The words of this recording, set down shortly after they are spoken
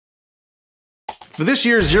For this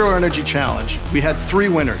year's Zero Energy Challenge, we had 3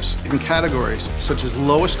 winners in categories such as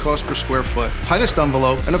lowest cost per square foot, tightest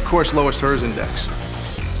envelope, and of course, lowest HERS index.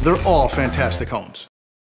 They're all fantastic homes.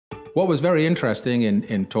 What was very interesting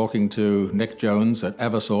in talking to Nick Jones at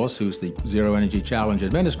Eversource, who's the Zero Energy Challenge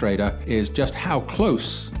administrator, is just how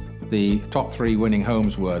close the top 3 winning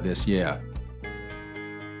homes were this year.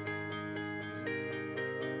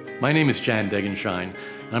 My name is Jan Degenshine,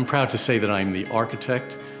 and I'm proud to say that I'm the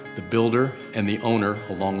architect, the builder, and the owner,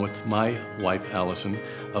 along with my wife, Alison,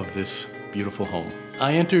 of this beautiful home.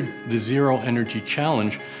 I entered the Zero Energy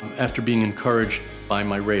Challenge after being encouraged by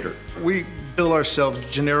my rater. We bill ourselves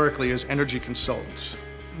generically as energy consultants.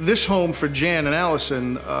 This home for Jan and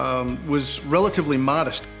Alison was relatively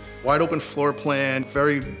modest. Wide open floor plan,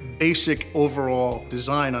 very basic overall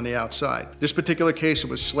design on the outside. This particular case, it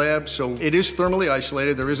was slab, so it is thermally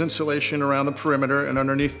isolated. There is insulation around the perimeter and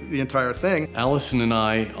underneath the entire thing. Alison and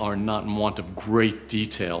I are not in want of great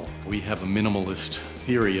detail. We have a minimalist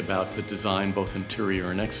theory about the design, both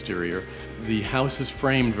interior and exterior. The house is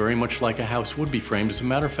framed very much like a house would be framed. As a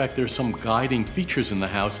matter of fact, there's some guiding features in the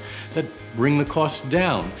house that bring the cost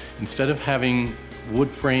down. Instead of having wood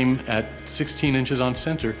frame at 16 inches on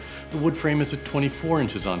center, the wood frame is at 24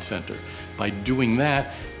 inches on center. By doing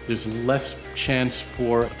that, there's less chance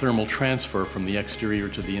for thermal transfer from the exterior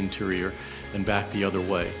to the interior and back the other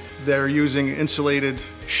way. They're using insulated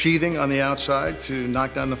sheathing on the outside to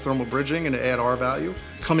knock down the thermal bridging and to add R value.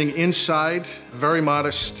 Coming inside, very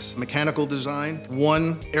modest mechanical design.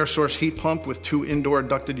 1 air source heat pump with 2 indoor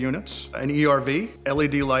ducted units, an ERV,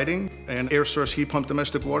 LED lighting, and air source heat pump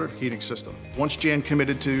domestic water heating system. Once Jan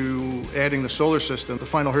committed to adding the solar system, the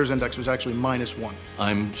final HERS index was actually -1.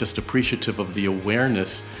 I'm just appreciative of the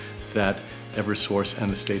awareness that Eversource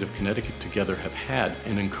and the state of Connecticut together have had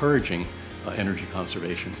in encouraging energy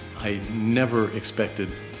conservation. I never expected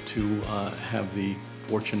to have the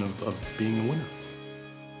fortune of being a winner.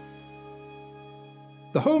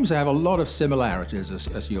 The homes have a lot of similarities,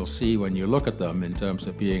 as you'll see when you look at them, in terms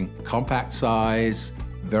of being compact size,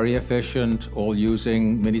 very efficient, all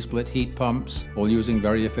using mini-split heat pumps, all using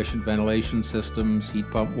very efficient ventilation systems, heat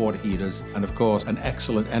pump water heaters, and of course an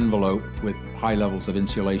excellent envelope with high levels of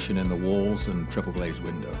insulation in the walls and triple glazed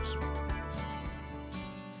windows.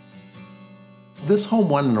 This home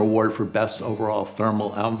won an award for Best Overall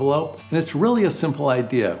Thermal Envelope, and it's really a simple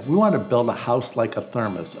idea. We want to build a house like a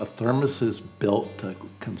thermos. A thermos is built to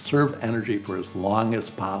conserve energy for as long as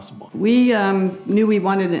possible. We knew we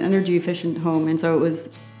wanted an energy efficient home, and so it was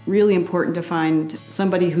really important to find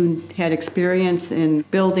somebody who had experience in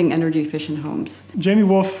building energy efficient homes. Jamie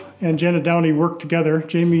Wolf and Janet Downey work together.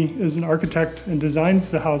 Jamie is an architect and designs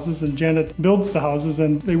the houses, and Janet builds the houses,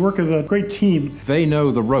 and they work as a great team. They know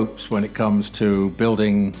the ropes when it comes to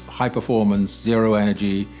building high performance, zero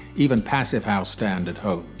energy, even passive house standard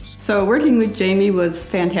homes. So working with Jamie was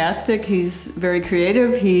fantastic. He's very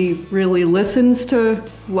creative. He really listens to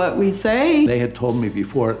what we say. They had told me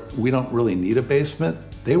before, we don't really need a basement.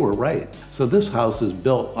 They were right. So this house is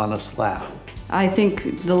built on a slab. I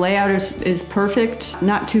think the layout is perfect,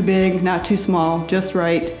 not too big, not too small, just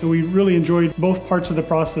right. We really enjoyed both parts of the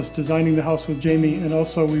process, designing the house with Jamie, and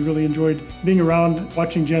also we really enjoyed being around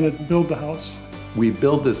watching Janet build the house. We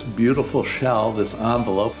build this beautiful shell, this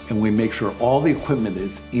envelope, and we make sure all the equipment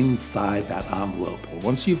is inside that envelope.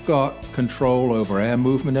 Once you've got control over air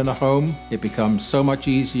movement in a home, it becomes so much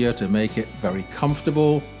easier to make it very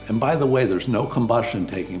comfortable. And by the way, there's no combustion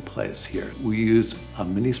taking place here. We use a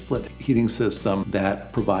mini-split heating system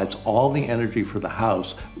that provides all the energy for the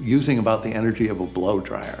house using about the energy of a blow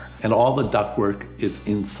dryer. And all the ductwork is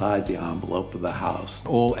inside the envelope of the house.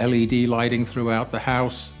 All LED lighting throughout the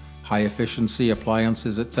house, high efficiency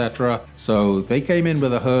appliances, etc. So they came in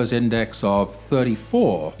with a HERS index of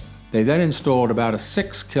 34. They then installed about a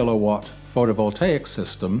 6 kilowatt photovoltaic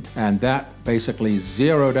system, and that basically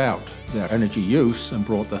zeroed out their energy use and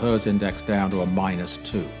brought the HERS index down to a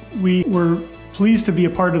 -2. We were pleased to be a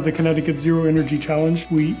part of the Connecticut Zero Energy Challenge.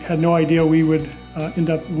 We had no idea we would end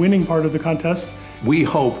up winning part of the contest. We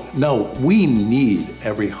need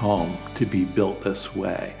every home to be built this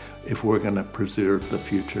way if we're going to preserve the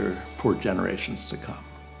future for generations to come.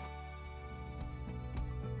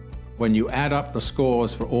 When you add up the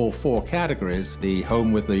scores for all 4 categories, the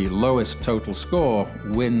home with the lowest total score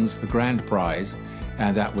wins the grand prize,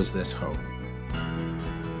 and that was this home.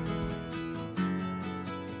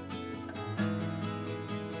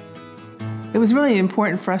 It was really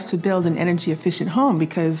important for us to build an energy efficient home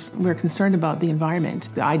because we're concerned about the environment.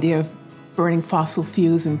 The idea of burning fossil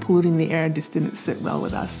fuels and polluting the air just didn't sit well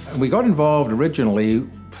with us. We got involved originally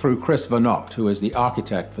through Chris Vernot, who is the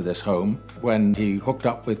architect for this home, when he hooked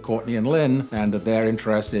up with Courtney and Lynn and their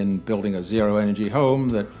interest in building a zero-energy home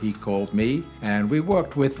that he called me. And we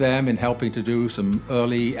worked with them in helping to do some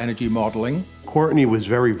early energy modeling. Courtney was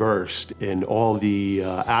very versed in all the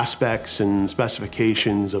aspects and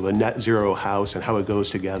specifications of a net zero house and how it goes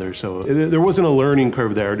together. So there wasn't a learning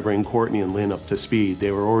curve there to bring Courtney and Lynn up to speed.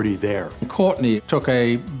 They were already there. Courtney took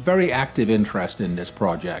a very active interest in this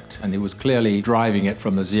project, and he was clearly driving it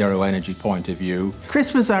from the zero energy point of view.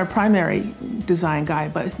 Chris was our primary design guy,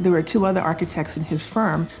 but there were 2 other architects in his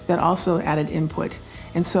firm that also added input.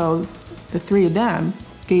 And so the 3 of them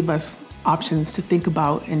gave us options to think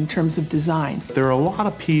about in terms of design. There are a lot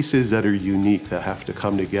of pieces that are unique that have to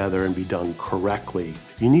come together and be done correctly.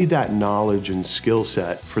 You need that knowledge and skill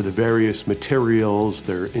set for the various materials,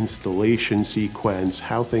 their installation sequence,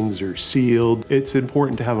 how things are sealed. It's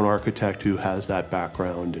important to have an architect who has that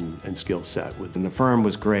background and skill set. And the firm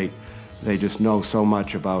was great. They just know so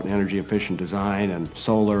much about energy efficient design and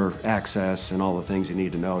solar access and all the things you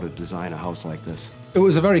need to know to design a house like this. It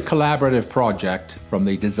was a very collaborative project from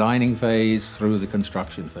the designing phase through the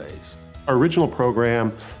construction phase. Our original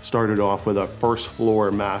program started off with a first floor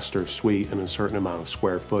master suite and a certain amount of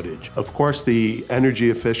square footage. Of course, the energy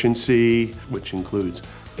efficiency, which includes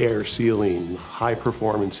air sealing, high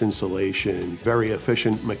performance insulation, very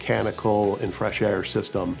efficient mechanical and fresh air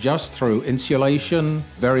system. Just through insulation,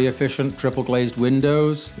 very efficient triple glazed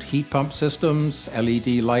windows, heat pump systems, LED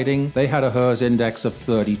lighting, they had a HERS index of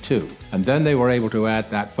 32. And then they were able to add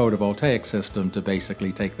that photovoltaic system to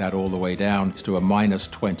basically take that all the way down to a minus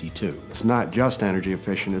 22. It's not just energy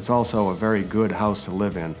efficient, it's also a very good house to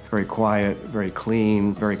live in. Very quiet, very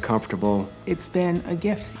clean, very comfortable. It's been a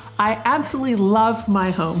gift. I absolutely love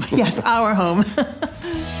my home. Yes, our home.